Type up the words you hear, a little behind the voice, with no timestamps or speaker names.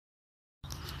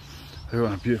Out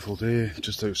on a beautiful day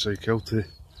just outside Kilty.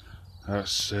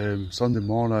 It's Sunday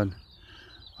morning,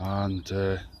 and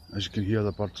as you can hear,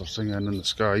 the birds are singing in the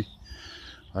sky,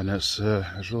 and it's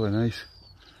really nice.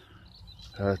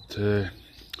 It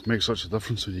makes such a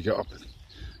difference when you get up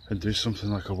and do something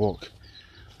like a walk.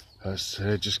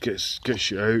 It just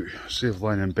gets you out, save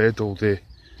lying in bed all day,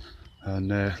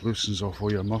 and loosens off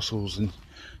all your muscles, and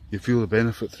you feel the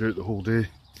benefit throughout the whole day,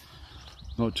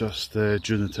 not just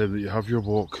during the time that you have your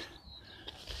walk.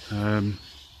 I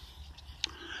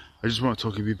just want to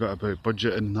talk a wee bit about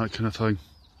budgeting and that kind of thing.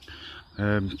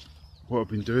 What I've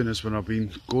been doing is when I've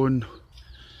been going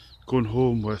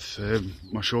home with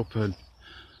my shopping,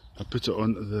 I put it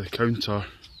onto the counter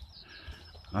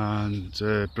and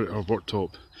or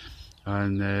worktop,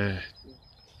 and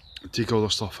take all the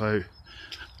stuff out,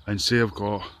 and say I've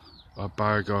got a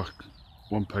bag of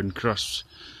 £1 crisps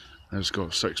and it's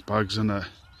got 6 bags in it.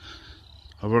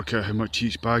 I work out how much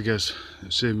each bag is.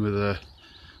 Same with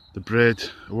the bread.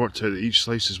 I worked out that each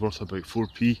slice is worth about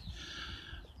 4p,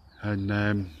 and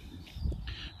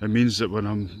it means that when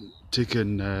I'm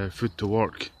taking food to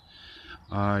work,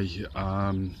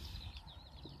 I'm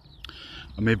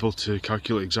able to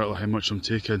calculate exactly how much I'm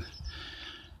taking,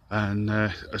 and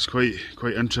it's quite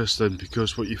interesting,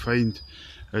 because what you find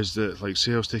is that, like,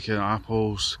 say I was taking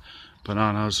apples,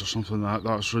 bananas or something like that,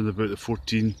 that's around about the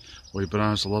 14, or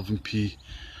bananas 11p.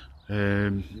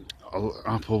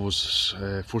 Apple was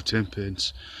 4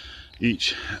 10p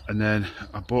each, and then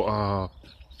I bought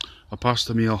a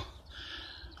pasta meal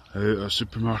out of a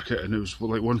supermarket, and it was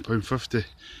like £1.50,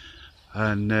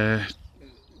 and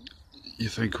you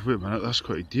think, wait a minute, that's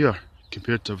quite dear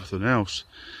compared to everything else,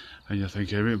 and you're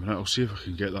thinking, wait a minute, I'll see if I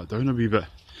can get that down a wee bit,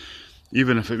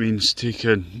 even if it means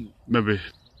taking maybe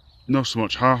not so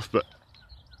much half, but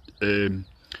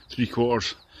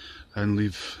 3/4, and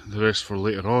leave the rest for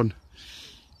later on.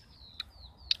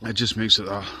 It just makes it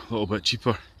a little bit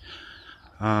cheaper,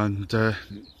 and the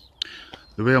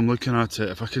way I'm looking at it,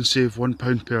 if I can save £1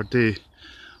 per day,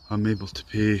 I'm able to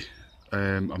pay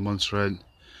a month's rent.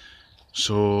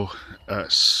 So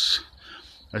it's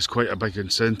quite a big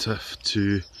incentive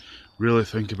to really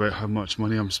think about how much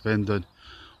money I'm spending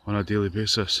on a daily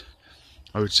basis.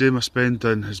 I would say my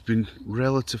spending has been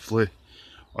relatively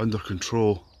under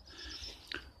control,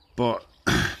 but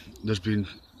there's been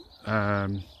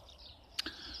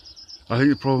I think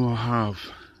the problem I have,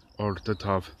 or did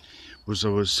have, was I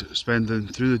was spending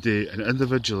through the day, and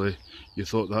individually you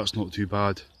thought that's not too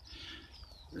bad.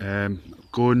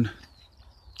 Going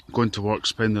to work,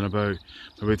 spending about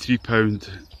 £3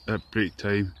 at break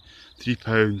time,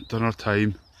 £3 dinner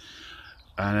time,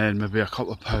 and then maybe a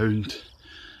couple of £2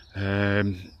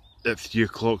 at 3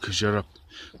 o'clock because you're a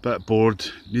bit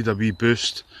bored, need a wee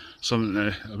boost, something,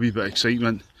 a wee bit of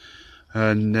excitement,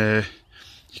 and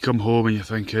you come home and you're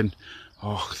thinking,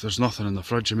 oh, there's nothing in the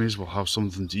fridge, I may as well have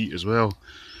something to eat as well.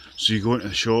 So you go into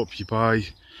the shop, you buy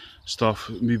stuff,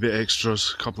 maybe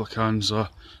extras, a couple of cans of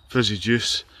fizzy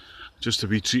juice, just a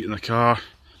wee treat in the car,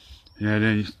 and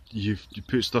then you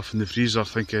put stuff in the freezer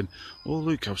thinking, oh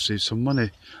look, I've saved some money,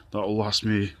 that'll last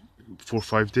me 4 or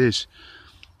 5 days.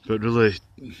 But really,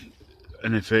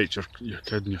 in effect, you're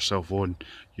kidding yourself on,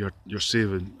 you're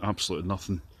saving absolutely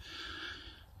nothing.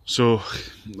 So,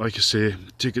 like I say,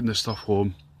 taking the stuff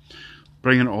home,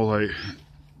 bringing it all out,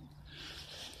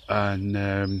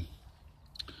 and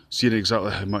seeing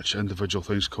exactly how much individual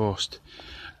things cost.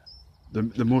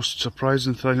 The most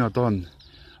surprising thing I've done,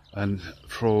 and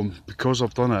because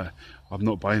I've done it, I'm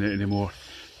not buying it anymore,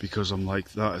 because I'm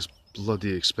like, that is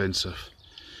bloody expensive.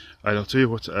 And I'll tell you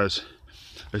what it is.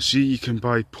 I see you can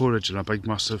buy porridge in a big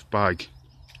massive bag,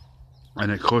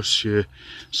 and it costs you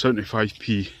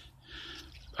 75p.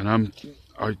 And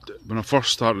when I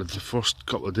first started, the first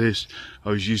couple of days, I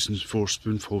was using 4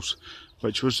 spoonfuls,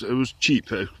 which was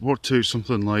cheap. It worked out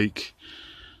something like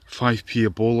 5p a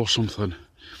bowl or something.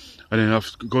 And then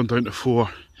I've gone down to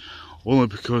 4, only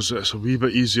because it's a wee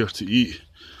bit easier to eat,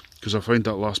 because I find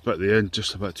that last bit at the end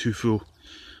just a bit too full.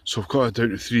 So I've got it down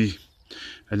to 3.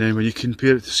 And then when you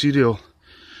compare it to cereal,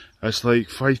 it's like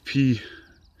 5p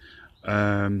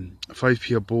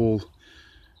a bowl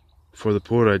for the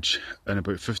porridge, and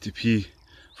about 50p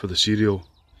for the cereal.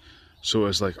 So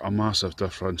it's like a massive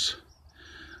difference.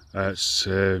 It's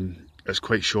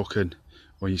quite shocking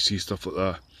when you see stuff like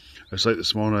that. It's like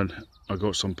this morning, I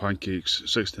got some pancakes,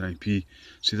 69p.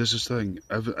 See, this is the thing,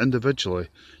 individually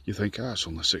you think, it's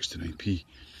only 69p.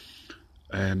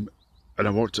 And I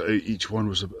worked it out, each one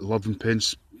was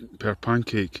 11p per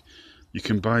pancake. You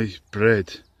can buy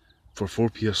bread for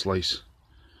 4p a slice.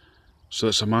 So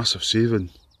it's a massive saving.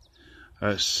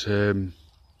 It's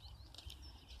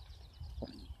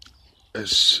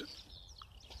it's,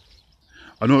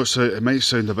 I know it might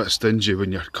sound a bit stingy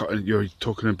when you're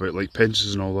talking about like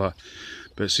pences and all that,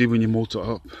 but see, when you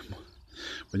multiply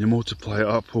it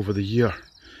up over the year,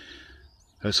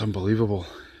 it's unbelievable.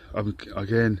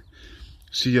 Again,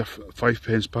 see your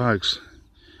 5p bags.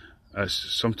 It's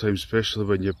sometimes, especially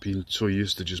when you've been so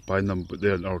used to just buying them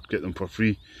or get them for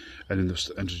free, and then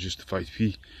they've introduced the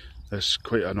 5p. It's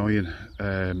quite annoying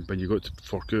when you got to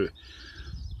fork out.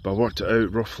 But I worked it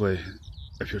out roughly.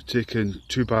 If you're taking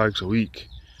 2 bags a week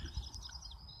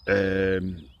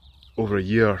over a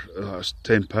year, that's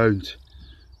 £10.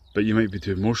 But you might be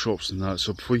doing more shops than that.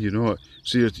 So before you know it,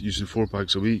 say you're using 4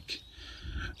 bags a week,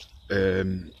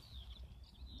 it's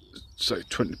like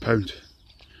 £20.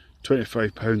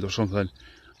 £25 or something.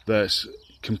 That's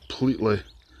completely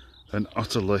and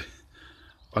utterly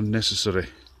unnecessary.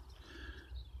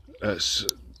 It's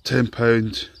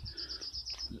 £10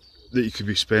 that you could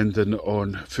be spending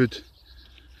on food,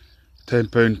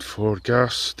 £10 for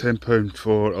gas, £10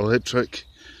 for electric,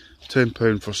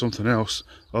 £10 for something else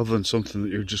other than something that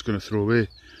you're just going to throw away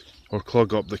or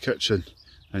clog up the kitchen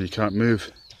and you can't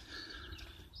move.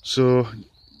 So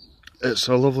it's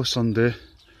a lovely Sunday.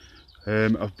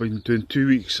 I've been doing 2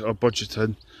 weeks of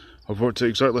budgeting. I've worked out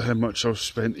exactly how much I've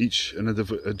spent each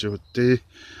individual day,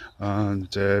 and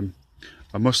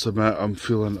I must admit I'm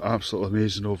feeling absolutely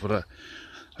amazing over it.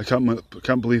 I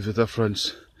can't believe the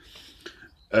difference.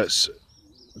 It's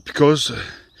because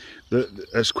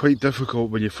it's quite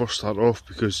difficult when you first start off,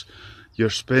 because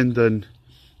you're spending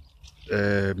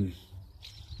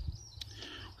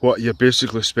what you're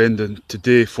basically spending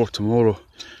today for tomorrow.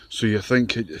 So you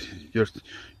think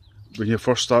when you're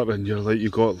first starting, you're like, you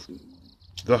got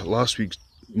that last week's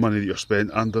money that you're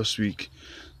spent and this week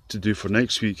to do for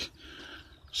next week.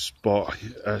 But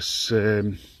it's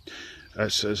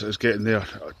getting there.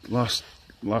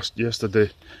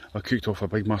 Yesterday I cooked off a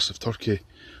big massive turkey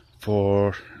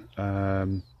for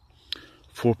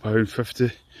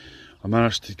 £4.50. I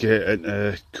managed to get it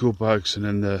into cool bags and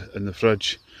in the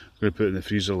fridge. I'm going to put it in the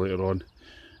freezer later on.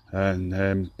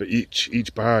 And but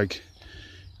each bag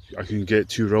I can get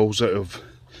 2 rolls out of,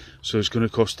 so it's going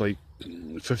to cost like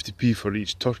 50p for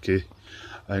each turkey,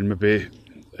 and maybe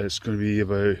it's going to be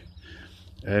about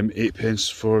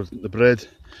 8p for the bread.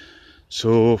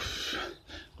 So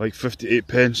like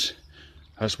 58p,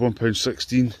 that's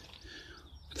 £1.16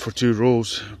 for 2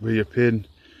 rolls, where you're paying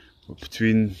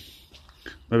between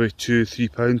maybe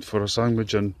 £2–3 for a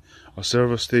sandwich and a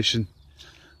service station.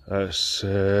 It's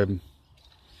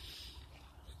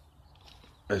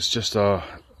just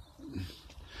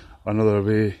another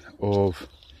way of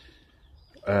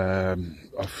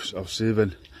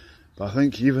saving. But I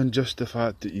think even just the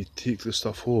fact that you take the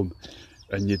stuff home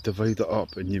and you divide it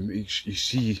up and you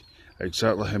see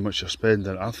exactly how much you're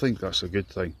spending, I think that's a good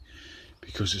thing,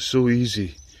 because it's so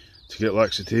easy to get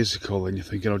lackadaisical and you're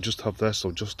thinking, I'll just have this,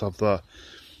 I'll just have that.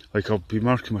 Like, I'll be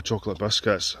marking my chocolate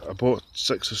biscuits. I bought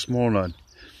 6 this morning,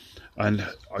 and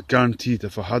I guaranteed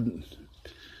if I hadn't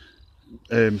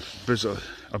I've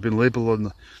been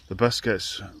labelling the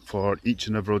biscuits for each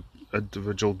and every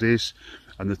individual days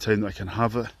and the time that I can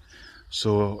have it.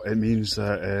 So it means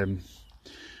that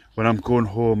when I'm going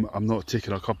home, I'm not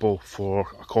taking a couple for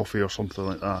a coffee or something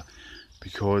like that,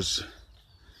 because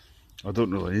I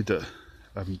don't really need it.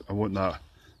 I want that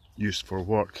used for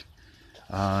work,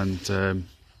 and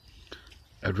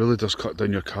it really does cut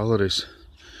down your calories.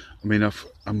 I mean,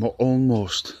 I'm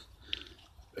almost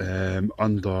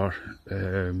under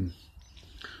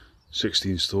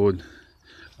 16 stone,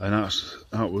 and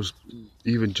that was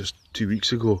even just 2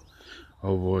 weeks ago. I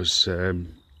was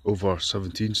over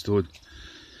 17 stone,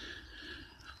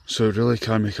 so it really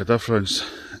can make a difference.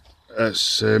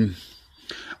 It's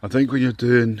I think when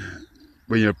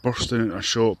you're bursting into a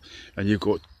shop and you've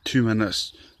got 2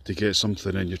 minutes to get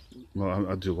something, and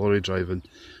I do lorry driving,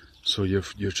 so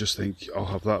you're just think, I'll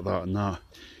have that and that.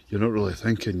 You're not really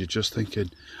thinking, you're just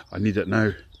thinking, I need it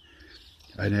now.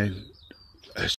 And then